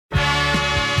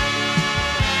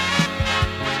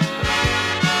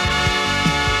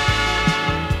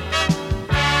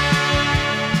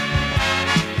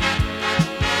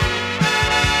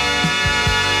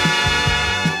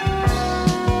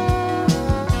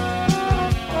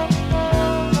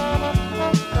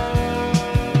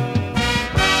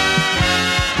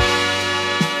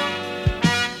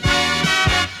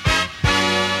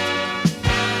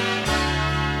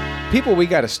people, we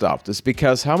got to stop this,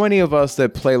 because how many of us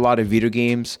that play a lot of video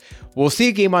games will see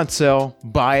a game on sale,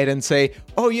 buy it, and say,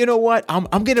 oh, you know what?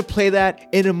 I'm going to play that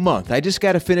in a month. I just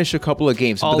got to finish a couple of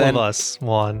games. All of us,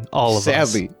 Juan. All of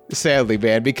us. Sadly,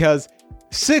 man, because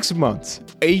 6 months,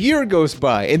 a year goes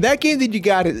by, and that game that you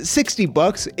got at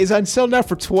 $60 is on sale now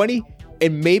for $20,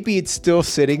 and maybe it's still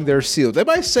sitting there sealed. Am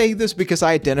I saying this because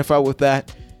I identify with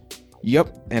that?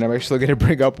 Yep, and I'm actually going to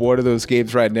bring up one of those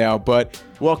games right now, but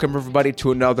welcome everybody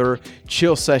to another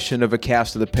chill session of A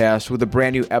Cast of the Past with a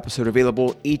brand new episode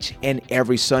available each and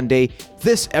every Sunday.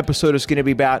 This episode is going to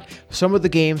be about some of the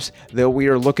games that we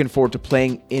are looking forward to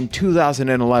playing in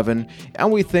 2011,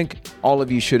 and we think all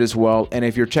of you should as well. And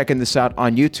if you're checking this out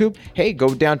on YouTube, hey,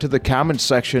 go down to the comments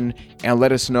section and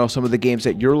let us know some of the games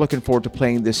that you're looking forward to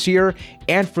playing this year.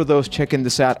 And for those checking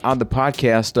this out on the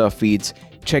podcast feeds,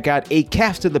 check out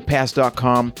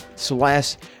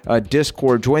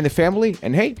acastofthepast.com/Discord. Join the family,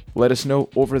 and hey, let us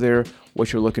know over there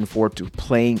what you're looking forward to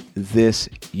playing this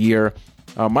year.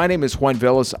 My name is Juan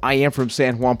Velas. I am from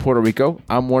San Juan, Puerto Rico.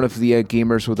 I'm one of the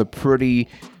gamers with a pretty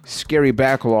scary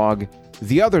backlog.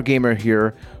 The other gamer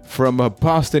here from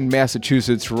Boston,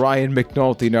 Massachusetts, Ryan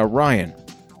McNulty. Now, Ryan,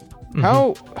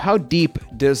 how deep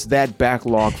does that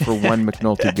backlog for one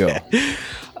McNulty go?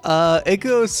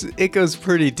 It goes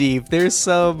pretty deep. There's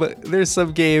some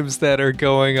games that are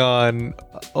going on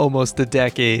almost a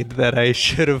decade that I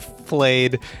should have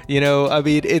played. You know, I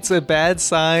mean, it's a bad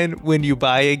sign when you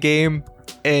buy a game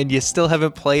and you still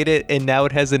haven't played it, and now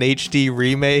it has an HD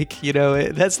remake. You know,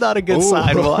 that's not a good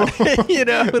sign. You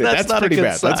know, that's not a good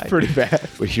bad. sign. That's pretty bad.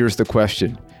 But here's the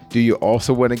question: do you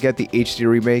also want to get the HD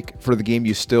remake for the game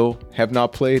you still have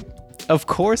not played? Of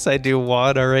course I do,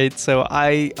 Juan. All right, so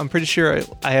I'm pretty sure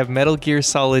I have Metal Gear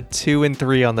Solid 2 and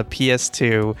 3 on the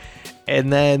PS2,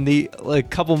 and then a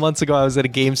couple months ago I was at a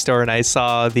game store and I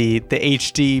saw the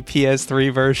HD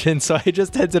PS3 version, so I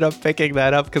just ended up picking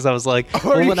that up because I was like,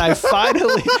 when I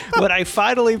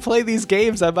finally play these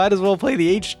games, I might as well play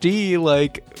the HD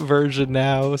version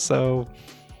now. So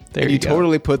there you go.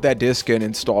 Totally put that disc in,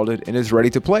 installed it, and is ready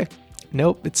to play.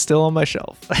 Nope, it's still on my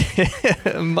shelf.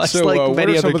 Much so, like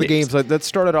many what are some other of the games? Let's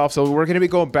start it off. So we're going to be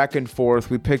going back and forth.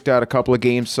 We picked out a couple of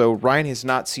games. So Ryan has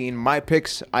not seen my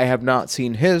picks. I have not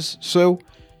seen his. So,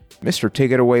 Mister,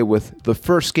 take it away with the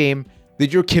first game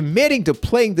that you're committing to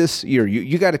playing this year.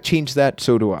 You got to change that.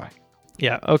 So do I.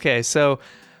 Yeah. Okay. So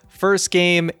first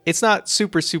game, it's not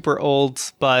super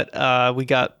old, but we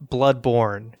got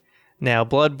Bloodborne. Now,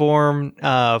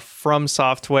 Bloodborne from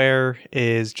Software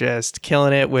is just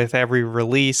killing it with every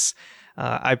release.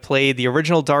 I played the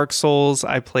original Dark Souls.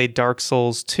 I played Dark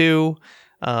Souls 2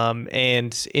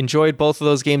 and enjoyed both of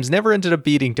those games. Never ended up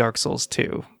beating Dark Souls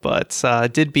 2, but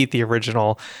did beat the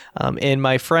original. And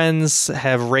my friends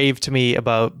have raved to me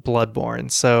about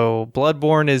Bloodborne. So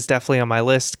Bloodborne is definitely on my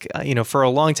list. For a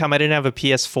long time, I didn't have a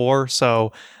PS4,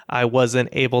 so I wasn't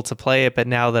able to play it. But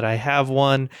now that I have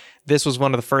one, this was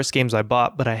one of the first games I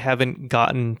bought, but I haven't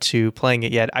gotten to playing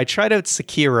it yet. I tried out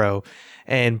Sekiro,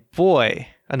 and boy,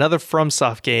 another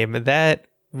FromSoft game that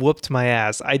whooped my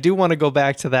ass. I do want to go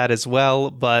back to that as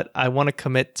well, but I want to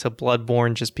commit to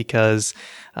Bloodborne just because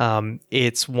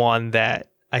it's one that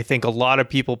I think a lot of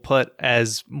people put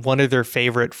as one of their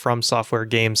favorite From Software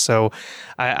games. So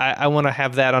I want to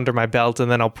have that under my belt,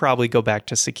 and then I'll probably go back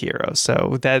to Sekiro.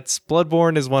 So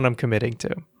Bloodborne is one I'm committing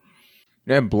to.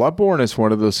 And Bloodborne is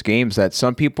one of those games that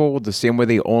some people, the same way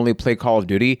they only play Call of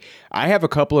Duty, I have a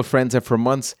couple of friends that for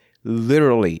months,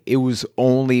 literally, it was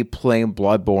only playing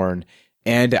Bloodborne.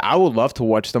 And I would love to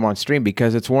watch them on stream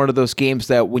because it's one of those games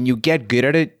that when you get good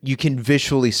at it, you can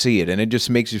visually see it. And it just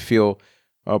makes you feel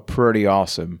pretty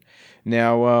awesome.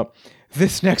 Now,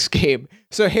 this next game.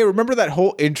 So, hey, remember that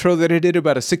whole intro that I did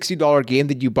about a $60 game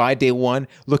that you buy day one,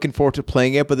 looking forward to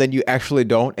playing it, but then you actually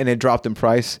don't, and it dropped in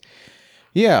price?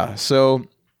 Yeah, so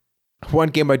one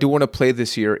game I do want to play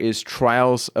this year is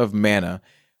Trials of Mana.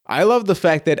 I love the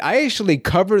fact that I actually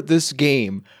covered this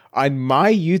game on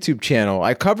my YouTube channel.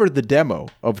 I covered the demo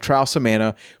of Trials of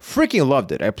Mana. Freaking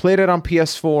loved it. I played it on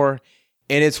PS4,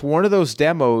 and it's one of those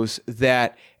demos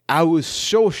that I was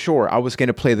so sure I was going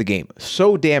to play the game.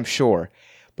 So damn sure.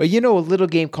 But a little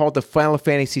game called the Final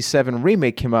Fantasy VII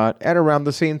Remake came out at around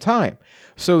the same time.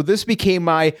 So this became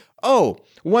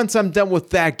once I'm done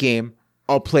with that game,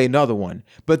 I'll play another one.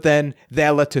 But then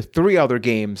that led to 3 other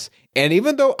games. And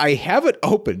even though I have it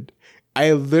opened,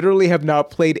 I literally have not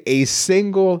played a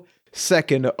single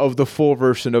second of the full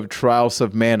version of Trials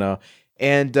of Mana.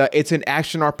 And it's an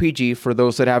action RPG for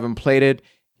those that haven't played it.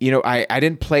 I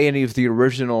didn't play any of the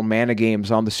original Mana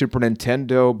games on the Super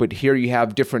Nintendo, but here you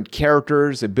have different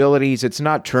characters, abilities. It's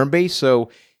not turn-based, so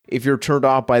if you're turned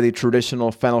off by the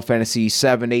traditional Final Fantasy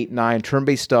 7, 8, 9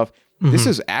 turn-based stuff, this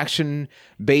is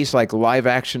action-based, like live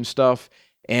action stuff.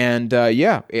 And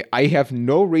I have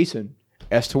no reason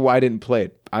as to why I didn't play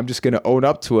it. I'm just going to own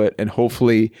up to it and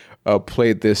hopefully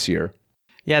play it this year.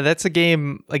 Yeah, that's a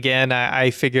game, again, I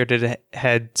figured it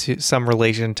had some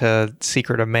relation to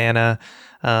Secret of Mana,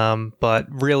 but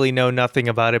really know nothing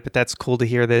about it. But that's cool to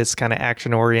hear that it's kind of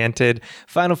action-oriented.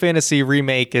 Final Fantasy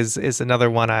Remake is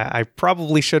another one I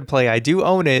probably should play. I do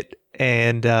own it,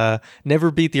 and never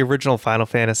beat the original Final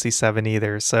Fantasy VII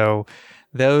either. So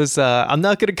those, I'm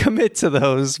not going to commit to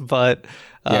those, but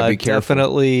be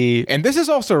definitely. And this is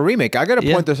also a remake. I got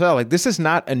to point this out. Like, this is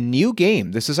not a new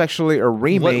game. This is actually a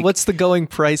remake. What's the going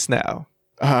price now?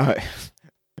 Are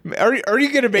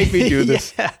you going to make me do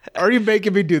this? Yeah. Are you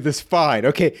making me do this? Fine.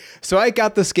 Okay. So I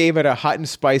got this game at a hot and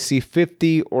spicy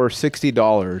 $50 or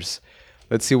 $60.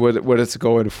 Let's see what it's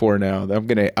going for now. I'm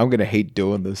gonna hate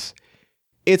doing this.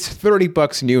 It's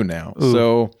 $30 new now. Ooh.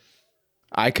 So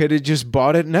I could have just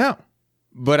bought it now,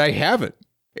 but I haven't.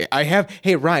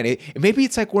 Hey, Ryan, maybe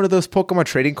it's like one of those Pokemon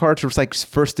trading cards where it's like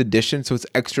first edition, so it's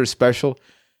extra special.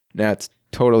 Nah, it's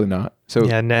totally not. So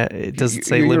yeah, it doesn't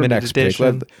say limited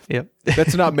edition. Yep.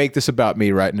 Let's not make this about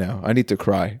me right now. I need to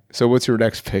cry. So what's your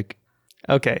next pick?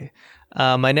 Okay.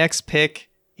 My next pick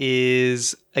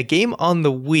is a game on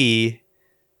the Wii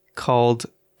called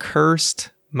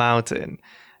Cursed Mountain.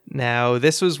 Now,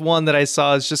 this was one that I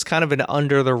saw as just kind of an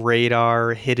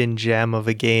under-the-radar hidden gem of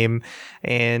a game,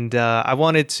 and I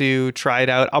wanted to try it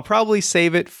out. I'll probably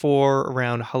save it for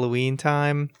around Halloween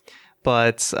time,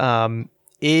 but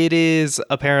it is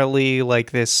apparently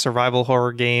like this survival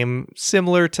horror game,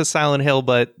 similar to Silent Hill,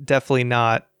 but definitely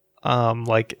not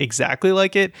like exactly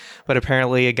like it. But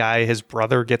apparently a guy, his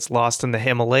brother, gets lost in the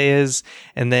Himalayas,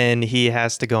 and then he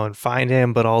has to go and find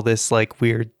him, but all this like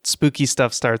weird spooky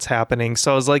stuff starts happening.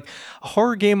 So I was like, a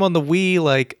horror game on the Wii,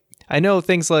 like I know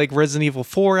things like Resident Evil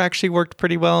 4 actually worked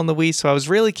pretty well on the Wii, so I was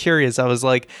really curious. I was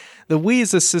like, the Wii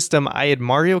is a system. I had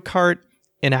Mario Kart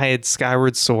and I had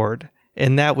Skyward Sword,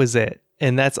 and that was it.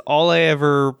 And that's all I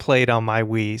ever played on my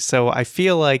Wii. So I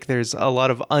feel like there's a lot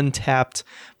of untapped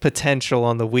potential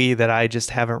on the Wii that I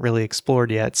just haven't really explored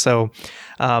yet. So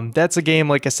that's a game,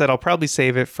 like I said, I'll probably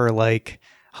save it for like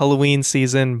Halloween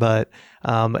season, but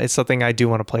it's something I do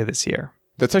want to play this year.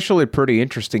 That's actually pretty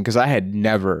interesting because I had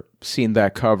never seen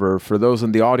that cover. For those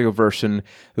in the audio version,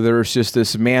 there's just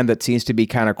this man that seems to be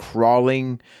kind of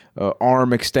crawling,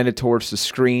 arm extended towards the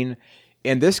screen.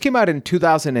 And this came out in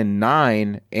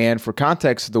 2009, and for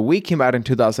context, the Wii came out in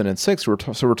 2006.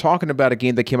 So we're talking about a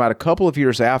game that came out a couple of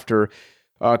years after.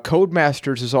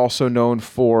 Codemasters is also known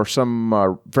for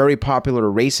some very popular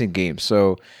racing games.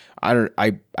 So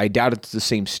I doubt it's the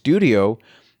same studio.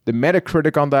 The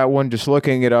Metacritic on that one, just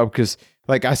looking it up, because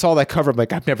like I saw that cover, I'm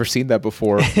like, I've never seen that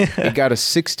before. It got a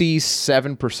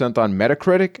 67% on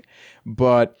Metacritic,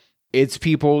 but it's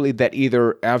people that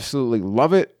either absolutely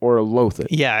love it or loathe it.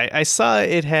 Yeah, I saw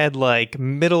it had like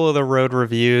middle of the road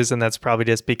reviews, and that's probably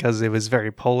just because it was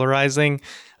very polarizing.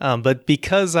 But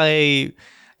because I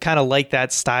kind of like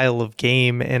that style of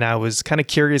game, and I was kind of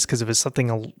curious because it was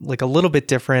something like a little bit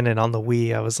different, and on the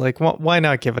Wii, I was like, well, why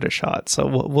not give it a shot? So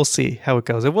we'll see how it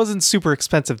goes. It wasn't super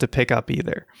expensive to pick up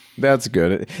either. That's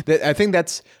good. I think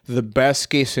that's the best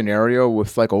case scenario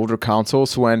with like older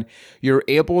consoles, when you're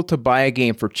able to buy a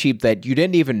game for cheap that you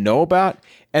didn't even know about,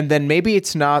 and then maybe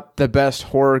it's not the best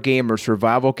horror game or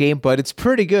survival game, but it's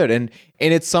pretty good, and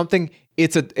it's something.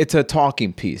 It's a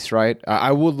talking piece, right?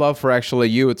 I would love for actually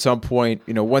you at some point,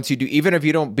 once you do, even if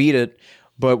you don't beat it,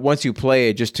 but once you play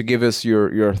it, just to give us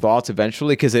your thoughts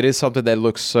eventually, because it is something that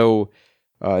looks so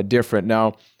different.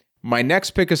 Now, my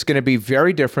next pick is going to be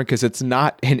very different because it's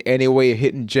not in any way a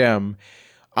hidden gem.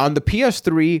 On the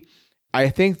PS3, I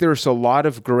think there's a lot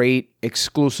of great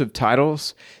exclusive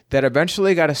titles that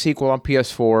eventually got a sequel on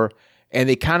PS4, and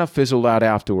they kind of fizzled out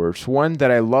afterwards. One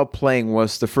that I loved playing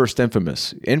was the first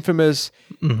Infamous. Infamous,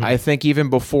 I think even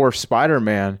before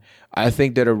Spider-Man, I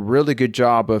think did a really good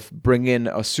job of bringing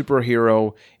a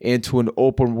superhero into an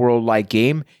open world-like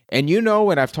game. And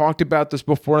and I've talked about this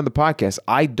before in the podcast,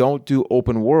 I don't do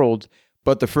open world,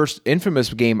 but the first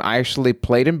Infamous game I actually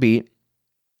played and beat.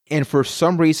 And for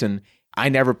some reason, I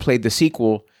never played the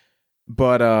sequel.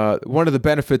 But one of the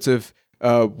benefits of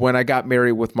when I got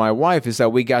married with my wife is that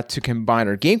we got to combine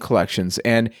our game collections,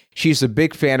 and she's a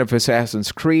big fan of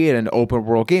Assassin's Creed and open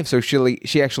world games. So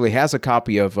she actually has a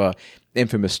copy of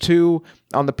Infamous 2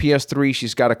 on the PS3.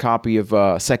 She's got a copy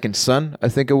of Second Son, I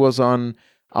think it was on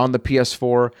the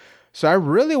PS4. So I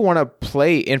really want to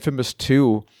play Infamous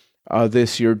 2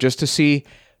 this year just to see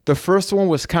the first one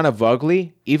was kind of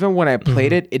ugly. Even when I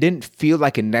played it, it didn't feel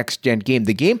like a next-gen game.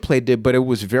 The gameplay did, but it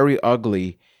was very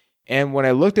ugly. And when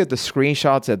I looked at the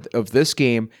screenshots of this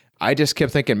game, I just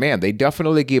kept thinking, man, they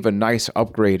definitely gave a nice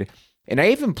upgrade. And I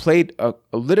even played a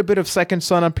little bit of Second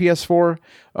Son on PS4,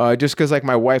 just because like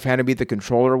my wife handed me the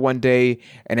controller one day,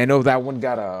 and I know that one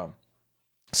got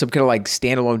some kind of like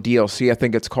standalone DLC. I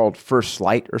think it's called First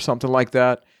Light or something like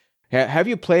that. Have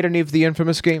you played any of the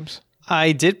Infamous games?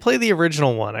 I did play the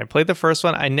original one. I played the first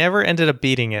one. I never ended up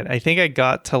beating it. I think I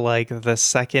got to like the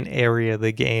second area of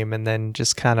the game and then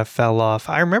just kind of fell off.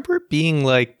 I remember it being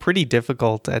like pretty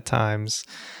difficult at times.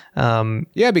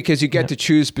 Yeah, because you get to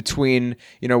choose between,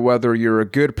 whether you're a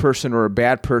good person or a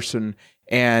bad person,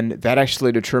 and that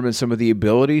actually determines some of the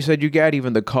abilities that you get,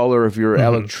 even the color of your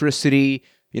electricity.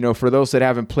 For those that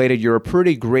haven't played it, you're a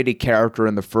pretty gritty character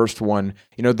in the first one.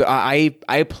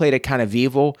 I played it kind of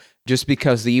evil just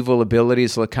because the evil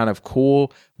abilities look kind of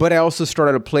cool, but I also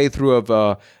started a playthrough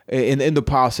of in the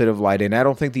positive light, and I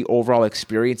don't think the overall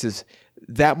experience is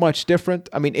that much different.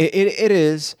 I mean, it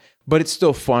is, but it's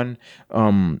still fun. So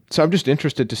I'm just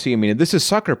interested to see. I mean, this is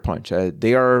Sucker Punch.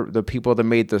 They are the people that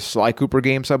made the Sly Cooper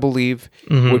games, I believe,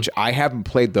 which I haven't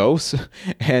played those.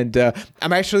 And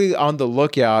I'm actually on the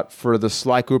lookout for the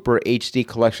Sly Cooper HD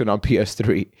collection on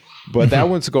PS3. But that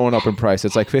one's going up in price.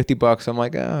 It's like $50. I'm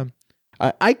like,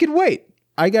 I can wait.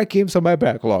 I got games on my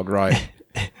backlog, right?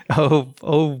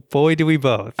 Oh boy, do we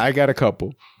both. I got a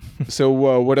couple. So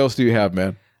what else do you have,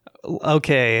 man?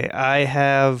 Okay, I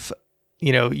have...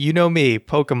 You know me,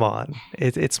 Pokemon.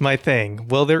 It's my thing.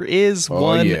 Well, there is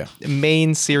one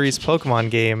main series Pokemon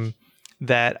game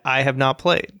that I have not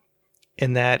played,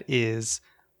 and that is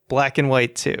Black and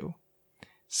White 2.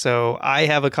 So I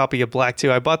have a copy of Black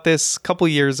 2. I bought this a couple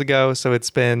years ago, so it's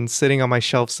been sitting on my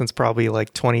shelf since probably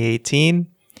like 2018.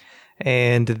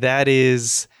 And that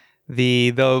is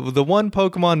the one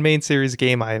Pokemon main series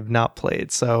game I have not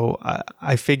played. So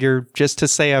I figure just to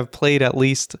say I've played at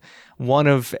least one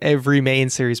of every main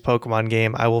series Pokemon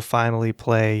game, I will finally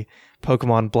play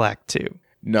Pokemon Black 2.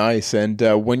 Nice. And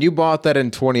when you bought that in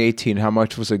 2018, how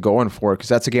much was it going for? Because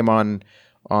that's a game on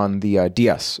the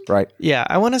DS, right? Yeah,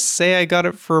 I want to say I got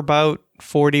it for about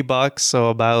 $40, so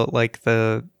about like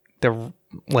the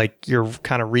like your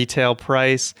kind of retail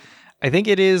price. I think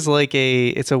it is like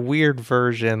it's a weird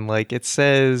version. Like it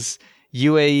says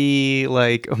UAE,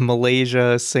 like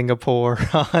Malaysia, Singapore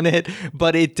on it,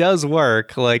 but it does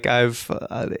work. Like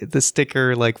the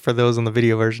sticker, like for those on the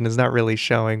video version, is not really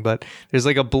showing, but there's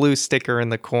like a blue sticker in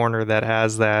the corner that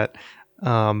has that,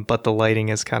 but the lighting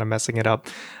is kind of messing it up.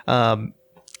 For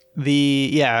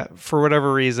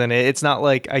whatever reason, it's not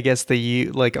like, I guess the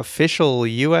like official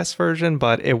US version,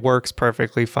 but it works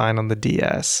perfectly fine on the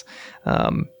DS.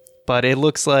 But it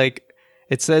looks like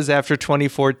it says after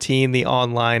 2014, the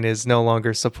online is no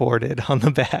longer supported on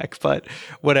the back, but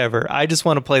whatever. I just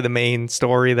want to play the main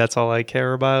story. That's all I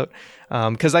care about.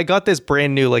 Because I got this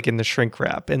brand new, like in the shrink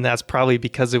wrap, and that's probably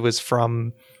because it was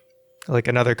from like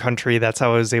another country. That's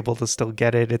how I was able to still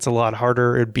get it. It's a lot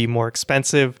harder. It'd be more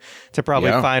expensive to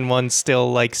probably find one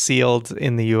still like sealed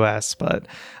in the US. But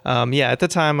at the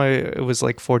time it was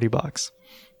like $40.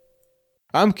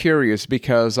 I'm curious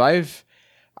because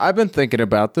I've been thinking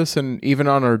about this, and even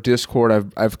on our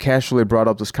Discord, I've casually brought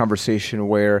up this conversation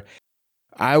where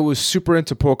I was super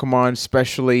into Pokemon,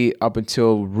 especially up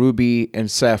until Ruby and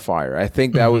Sapphire. I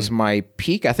think that was my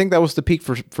peak. I think that was the peak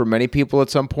for many people at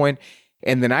some point.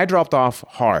 And then I dropped off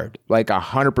hard, like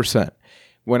 100%.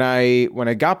 When I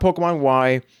got Pokemon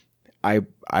Y,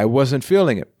 I wasn't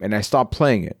feeling it, and I stopped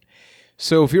playing it.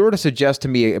 So if you were to suggest to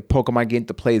me a Pokemon game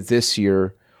to play this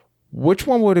year, which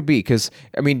one would it be? Because,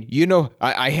 I mean,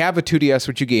 I have a 2DS,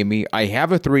 which you gave me. I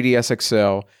have a 3DS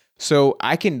XL. So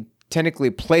I can technically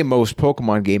play most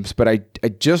Pokemon games, but I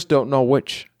just don't know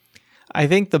which. I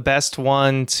think the best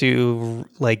one to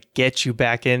like get you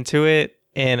back into it,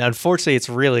 and unfortunately it's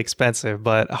really expensive,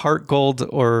 but Heart Gold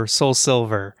or Soul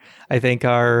Silver, I think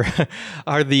are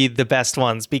the best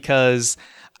ones, because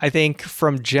I think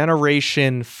from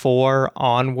Generation 4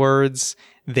 onwards,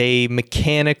 they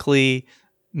mechanically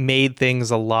made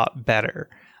things a lot better,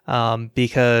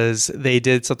 because they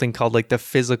did something called like the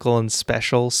physical and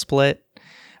special split,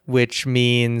 which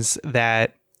means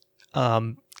that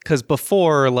because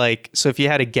before, like, so if you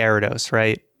had a Gyarados,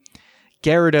 right?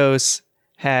 Gyarados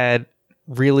had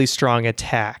really strong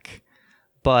attack,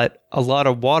 but a lot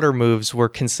of water moves were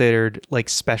considered like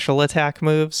special attack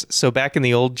moves. So back in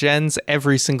the old gens,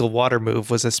 every single water move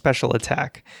was a special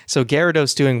attack. So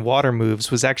Gyarados doing water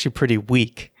moves was actually pretty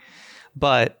weak.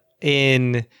 But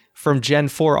from Gen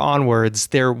 4 onwards,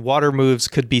 their water moves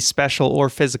could be special or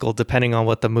physical depending on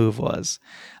what the move was.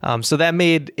 So that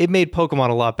made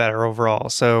Pokemon a lot better overall.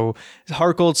 So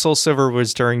Heart Gold, Soul Silver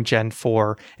was during Gen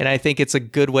 4, and I think it's a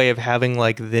good way of having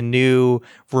like the new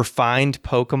refined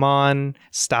Pokemon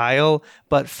style,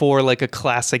 but for like a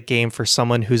classic game for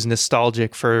someone who's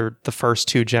nostalgic for the first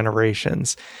two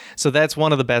generations. So that's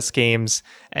one of the best games.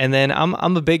 And then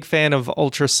I'm a big fan of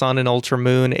Ultra Sun and Ultra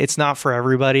Moon. It's not for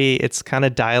everybody. It's kind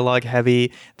of dialogue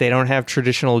heavy. They don't have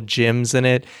traditional gyms in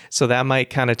it, so that might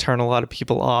kind of turn a lot of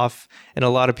people off. And a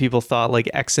lot of people thought like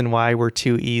X and Y were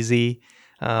too easy.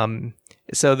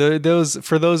 So those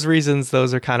for those reasons,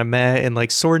 those are kind of meh. And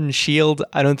like Sword and Shield,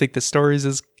 I don't think the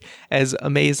story's as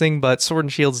amazing, but Sword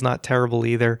and Shield's not terrible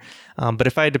either. But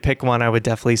if I had to pick one, I would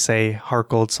definitely say Heart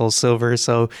Gold, Soul Silver.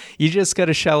 So you just got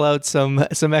to shell out some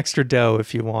extra dough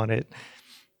if you want it.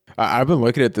 I've been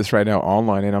looking at this right now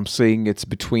online, and I'm seeing it's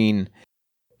between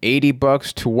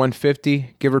 $80 to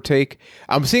 $150, give or take.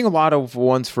 I'm seeing a lot of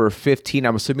ones for 15.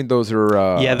 I'm assuming those are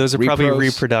those are probably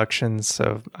reproductions.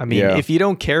 So I mean, if you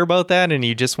don't care about that and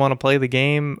you just want to play the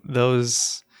game,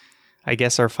 those I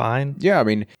guess are fine. Yeah, I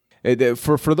mean,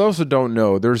 for those who don't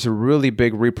know, there's a really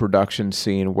big reproduction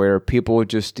scene where people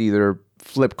just either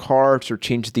flip cards or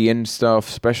change the end stuff,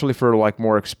 especially for like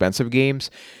more expensive games.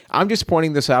 I'm just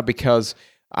pointing this out because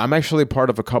I'm actually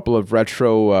part of a couple of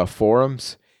retro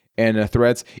forums and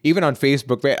threads, even on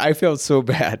Facebook. Man, I felt so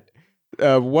bad.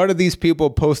 One of these people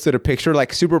posted a picture,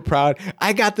 like super proud.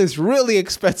 I got this really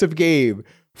expensive game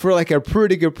for like a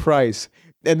pretty good price.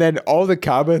 And then all the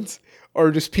comments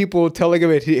are just people telling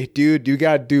him, hey, dude, you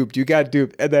got duped. You got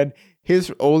duped. And then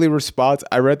his only response,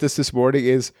 I read this morning,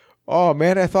 is, oh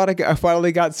man, I thought I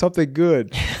finally got something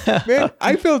good. Man,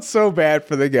 I felt so bad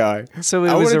for the guy. So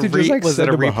it was it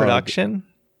a reproduction?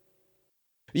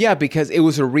 Yeah, because it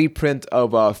was a reprint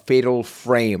of Fatal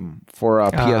Frame for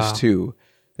PS2.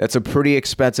 That's a pretty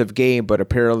expensive game, but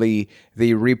apparently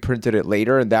they reprinted it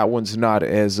later, and that one's not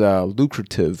as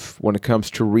lucrative when it comes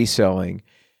to reselling.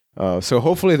 So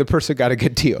hopefully the person got a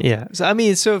good deal. Yeah. So I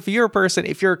mean, so if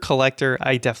you're a collector,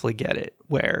 I definitely get it,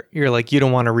 where you're like, you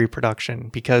don't want a reproduction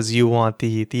because you want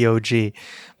the OG.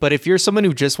 But if you're someone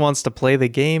who just wants to play the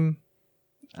game,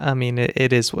 I mean,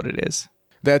 it is what it is.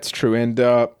 That's true. And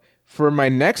for my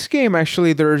next game,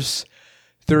 actually, there's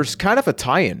kind of a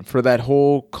tie-in for that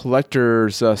whole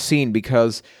collector's scene,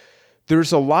 because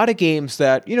there's a lot of games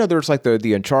that, there's like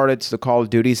the Uncharted's, the Call of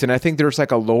Duties, and I think there's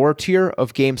like a lower tier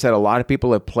of games that a lot of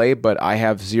people have played, but I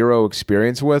have zero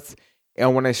experience with.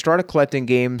 And when I started collecting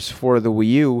games for the Wii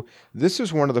U, this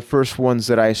is one of the first ones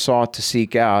that I saw to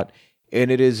seek out,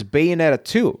 and it is Bayonetta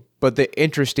 2. But the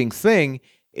interesting thing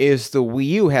is the Wii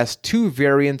U has two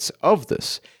variants of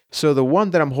this. So the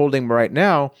one that I'm holding right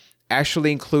now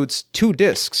actually includes two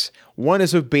discs. One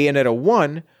is of Bayonetta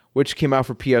 1, which came out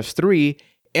for PS3,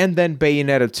 and then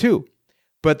Bayonetta 2.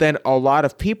 But then a lot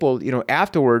of people,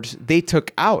 afterwards, they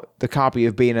took out the copy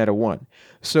of Bayonetta 1.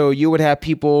 So you would have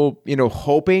people,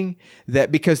 hoping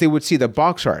that, because they would see the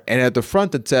box art, and at the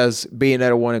front it says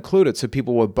Bayonetta 1 included, so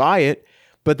people would buy it,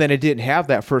 but then it didn't have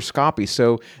that first copy.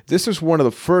 So this is one of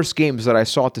the first games that I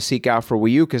sought to seek out for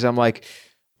Wii U, because I'm like,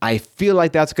 I feel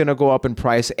like that's going to go up in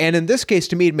price. And in this case,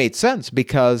 to me, it made sense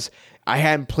because I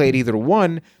hadn't played either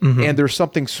one, and there's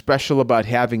something special about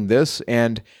having this.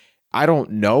 And I don't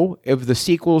know if the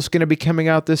sequel is going to be coming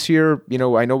out this year.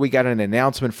 I know we got an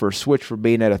announcement for Switch for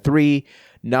Bayonetta 3.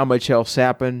 Not much else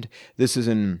happened. This is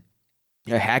a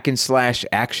hack and slash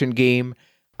action game.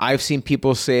 I've seen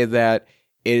people say that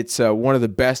it's one of the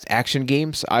best action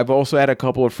games. I've also had a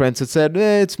couple of friends that said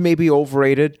it's maybe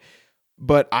overrated.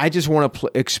 But I just want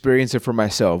to experience it for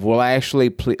myself. Will I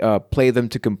actually play them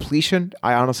to completion?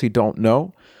 I honestly don't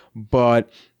know. But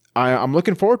I'm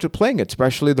looking forward to playing it,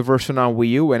 especially the version on Wii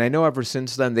U. And I know ever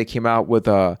since then they came out with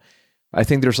I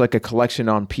think there's like a collection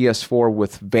on PS4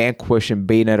 with Vanquish and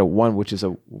Bayonetta 1, which is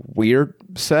a weird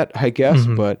set, I guess.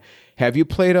 But have you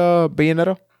played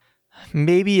Bayonetta?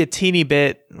 Maybe a teeny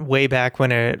bit way back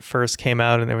when it first came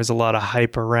out, and there was a lot of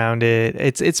hype around it.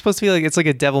 It's supposed to be like, it's like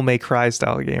a Devil May Cry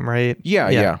style game, right?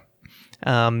 Yeah.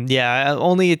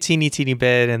 Only a teeny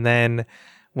bit. And then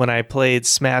when I played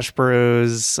Smash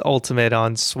Bros. Ultimate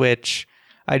on Switch,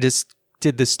 I just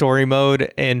did the story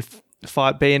mode and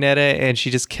fought Bayonetta, and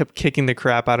she just kept kicking the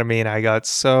crap out of me, and I got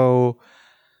so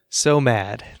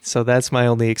mad. So that's my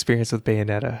only experience with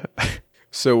Bayonetta.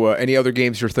 So any other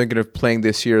games you're thinking of playing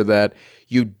this year that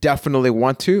you definitely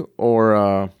want to,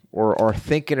 or are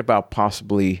thinking about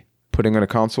possibly putting on a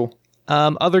console?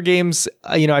 Other games,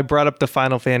 I brought up the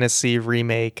Final Fantasy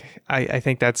remake. I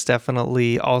think that's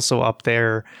definitely also up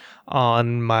there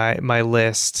on my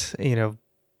list.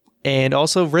 And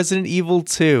also Resident Evil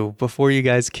 2, Before You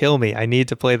Guys Kill Me. I need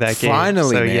to play that game.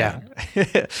 Finally, so, man.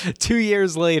 Yeah. 2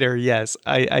 years later, yes,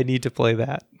 I need to play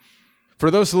that.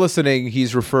 For those listening,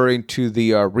 he's referring to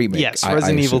the remake. Yes,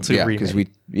 Resident Evil 2 remake. Because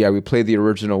we played the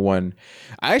original one.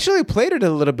 I actually played it a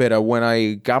little bit when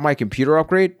I got my computer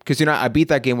upgrade, because I beat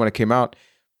that game when it came out.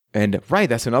 And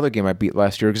that's another game I beat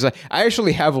last year, because I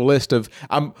actually have a list of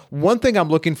one thing I'm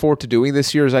looking forward to doing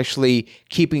this year is actually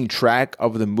keeping track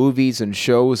of the movies and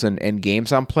shows and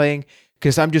games I'm playing,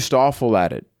 because I'm just awful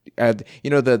at it.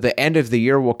 The end of the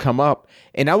year will come up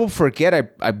and I will forget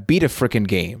I beat a freaking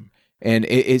game, and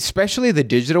especially the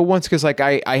digital ones, because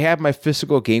I have my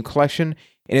physical game collection,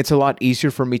 and it's a lot easier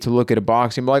for me to look at a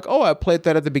box and be like, oh, I played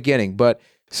that at the beginning. But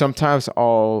sometimes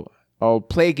I'll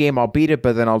play a game, I'll beat it,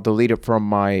 but then I'll delete it from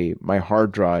my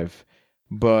hard drive.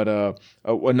 But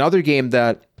another game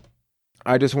that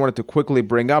I just wanted to quickly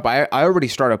bring up, I already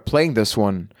started playing this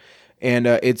one, and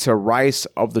it's a Rise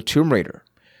of the Tomb Raider.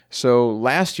 So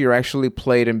last year I actually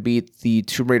played and beat the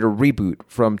Tomb Raider reboot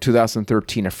from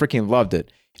 2013. I freaking loved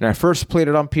it. And I first played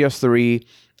it on PS3,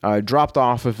 dropped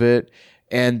off of it,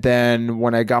 and then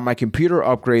when I got my computer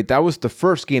upgrade, that was the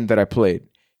first game that I played.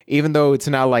 Even though it's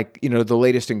not the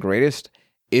latest and greatest,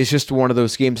 it's just one of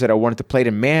those games that I wanted to play.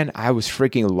 And man, I was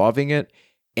freaking loving it.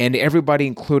 And everybody,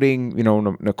 including,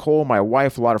 Nicole, my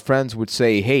wife, a lot of friends would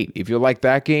say, hey, if you like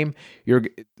that game,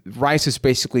 Rise is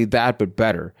basically that, but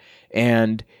better.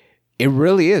 And it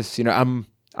really is. I'm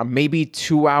maybe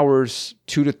 2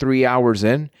 to 3 hours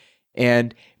in.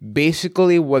 And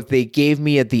basically what they gave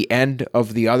me at the end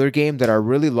of the other game that I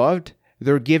really loved,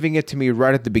 they're giving it to me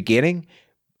right at the beginning.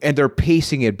 And they're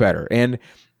pacing it better, and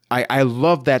I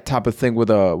love that type of thing with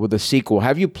a sequel.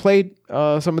 Have you played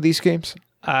some of these games?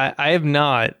 I have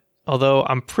not, although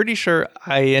I'm pretty sure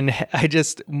I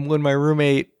just, when my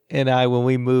roommate and when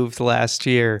we moved last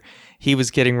year, he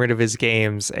was getting rid of his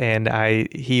games, and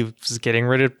he was getting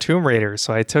rid of Tomb Raider,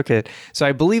 so I took it. So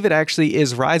I believe it actually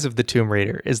is Rise of the Tomb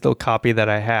Raider is the copy that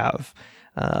I have.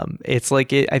 It's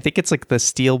I think it's like the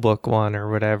Steelbook one or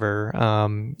whatever.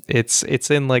 It's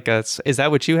in is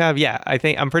that what you have? Yeah,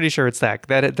 I'm pretty sure it's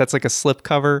that's like a slip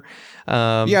cover.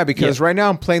 Because right now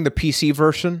I'm playing the PC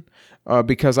version,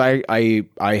 because I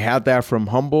had that from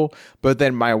Humble, but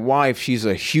then my wife, she's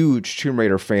a huge Tomb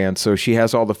Raider fan, so she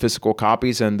has all the physical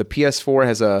copies, and the PS4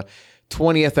 has a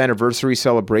 20th anniversary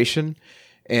celebration,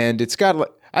 and it's got,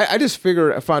 I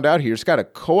found out here, it's got a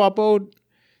co-op mode.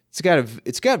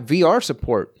 It's got VR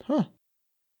support. Huh.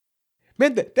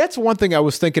 Man, that's one thing I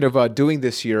was thinking about doing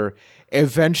this year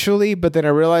eventually, but then I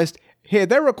realized, hey,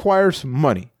 that requires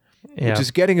money. Yeah. Which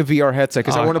is getting a VR headset,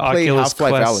 because I want to play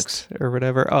Half-Life Alyx. Or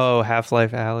whatever. Oh,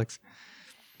 Half-Life Alyx.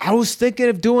 I was thinking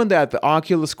of doing that, the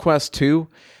Oculus Quest 2.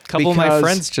 A couple of my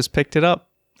friends just picked it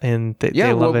up, and they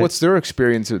love it. What's their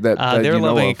experience that they're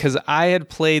loving it? Because I had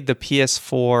played the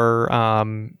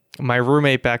PS4, my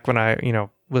roommate back when I,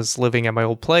 was living at my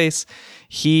old place,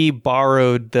 he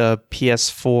borrowed the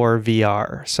PS4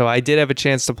 VR. So I did have a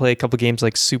chance to play a couple games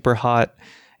like Super Hot,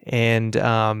 and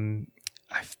I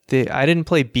didn't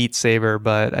play Beat Saber,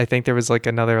 but I think there was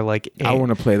another I want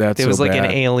to play that. There was an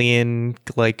alien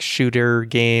shooter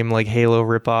game, like Halo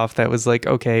ripoff that was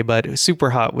okay, but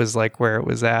Super Hot was where it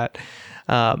was at.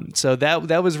 So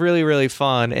that was really, really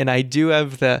fun. And I do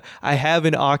have I have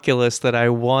an Oculus that I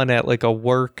won at a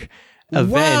work event.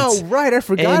 Wow, right. I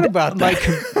forgot about that.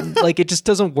 It just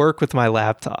doesn't work with my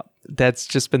laptop. That's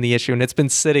just been the issue. And it's been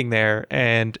sitting there.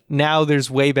 And now there's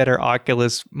way better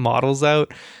Oculus models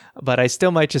out. But I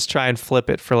still might just try and flip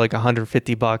it for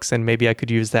 $150, and maybe I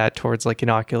could use that towards an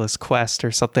Oculus Quest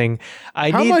or something.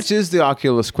 How much is the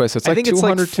Oculus Quest? It's I think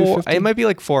 200, it's it might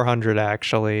be 400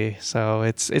 actually. So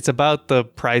it's about the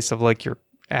price of your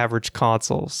average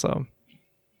console. So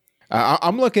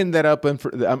I'm looking that up, and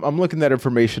I'm looking that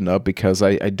information up because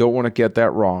I don't want to get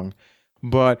that wrong.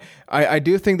 But I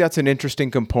do think that's an interesting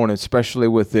component, especially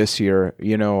with this year.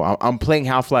 I'm playing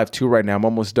Half-Life 2 right now. I'm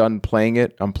almost done playing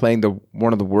it. I'm playing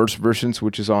one of the worst versions,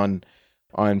 which is on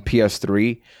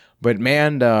PS3. But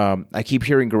man, I keep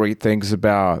hearing great things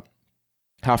about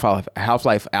Half-Life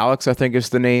Alyx, I think is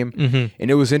the name. Mm-hmm. And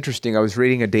it was interesting. I was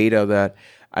reading a data that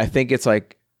I think it's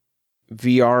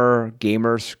VR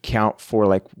gamers count for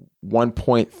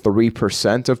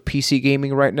 1.3% of PC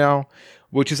gaming right now,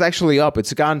 which is actually up.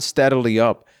 It's gone steadily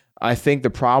up. I think the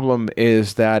problem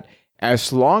is that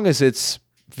as long as it's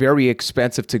very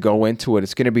expensive to go into it,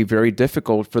 it's going to be very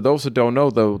difficult. For those who don't know,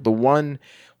 the one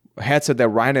headset that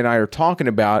Ryan and I are talking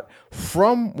about,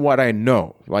 from what I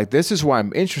know, this is why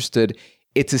I'm interested,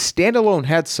 it's a standalone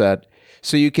headset,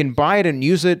 So you can buy it and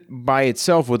use it by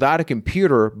itself without a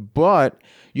computer, but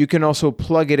you can also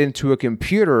plug it into a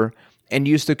computer and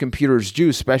use the computer's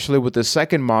juice, especially with the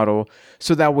second model,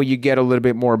 so that way you get a little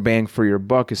bit more bang for your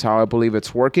buck is how I believe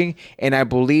it's working. And I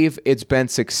believe it's been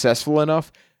successful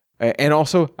enough. And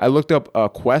also, I looked up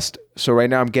Quest. So right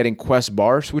now I'm getting Quest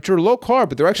bars, which are low carb,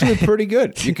 but they're actually pretty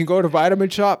good. You can go to Vitamin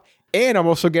Shop, and I'm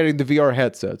also getting the VR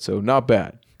headset, so not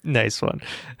bad. Nice one.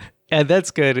 And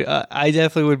that's good. I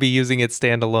definitely would be using it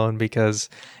standalone because,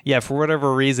 yeah, for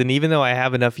whatever reason, even though I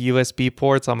have enough USB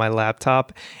ports on my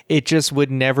laptop, it just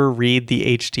would never read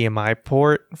the HDMI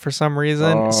port for some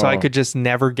reason. So I could just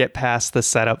never get past the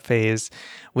setup phase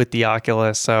with the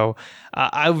Oculus. So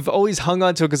I've always hung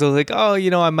on to it because I was like, oh,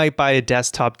 I might buy a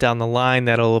desktop down the line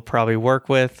that'll probably work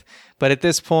with. But at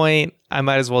this point, I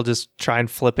might as well just try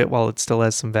and flip it while it still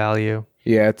has some value.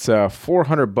 Yeah, it's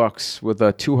 $400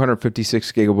 with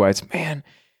 256 gigabytes. Man,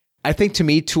 I think to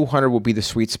me, 200 will be the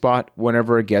sweet spot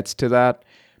whenever it gets to that.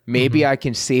 Maybe I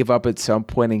can save up at some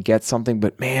point and get something,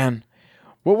 but man,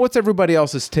 what's everybody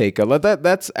else's take?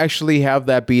 Let's actually have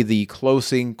that be the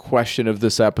closing question of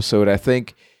this episode. I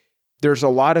think there's a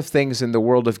lot of things in the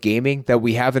world of gaming that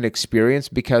we haven't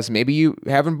experienced because maybe you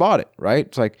haven't bought it, right?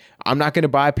 It's like, I'm not going to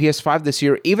buy a PS5 this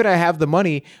year. Even if I have the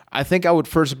money, I think I would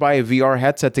first buy a VR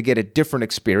headset to get a different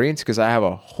experience because I have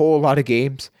a whole lot of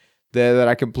games that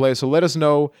I can play. So let us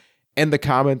know in the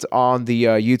comments on the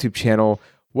YouTube channel,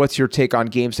 what's your take on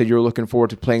games that you're looking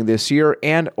forward to playing this year,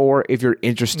 and or if you're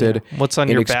interested what's on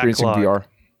in your experiencing backlog? VR.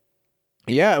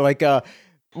 Yeah, like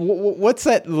what's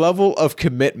that level of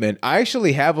commitment? I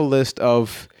actually have a list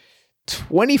of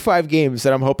 25 games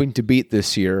that I'm hoping to beat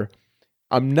this year.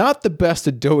 I'm not the best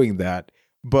at doing that,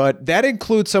 but that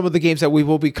includes some of the games that we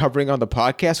will be covering on the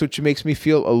podcast, which makes me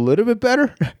feel a little bit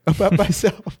better about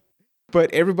myself.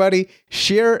 But everybody,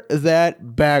 share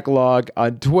that backlog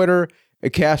on Twitter, A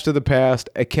Cast of the Past,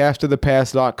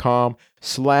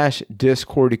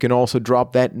 acastofthepast.com/Discord. You can also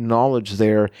drop that knowledge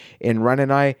there. And Ryan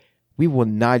and I, we will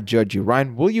not judge you.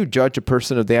 Ryan, will you judge a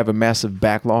person if they have a massive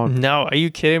backlog? No, are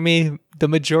you kidding me? The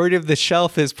majority of the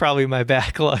shelf is probably my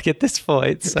backlog at this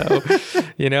point. So,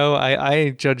 I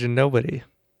ain't judging nobody.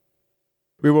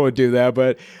 We won't do that,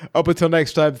 but up until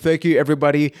next time, thank you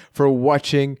everybody for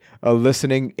watching,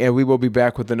 listening, and we will be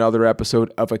back with another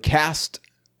episode of A Cast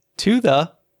to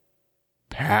the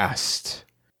Past.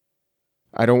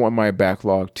 I don't want my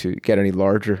backlog to get any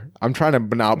larger. I'm trying to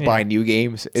not buy new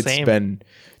games. It's been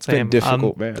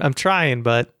difficult, man. I'm trying,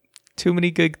 but too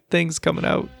many good things coming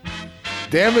out.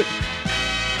 Damn it.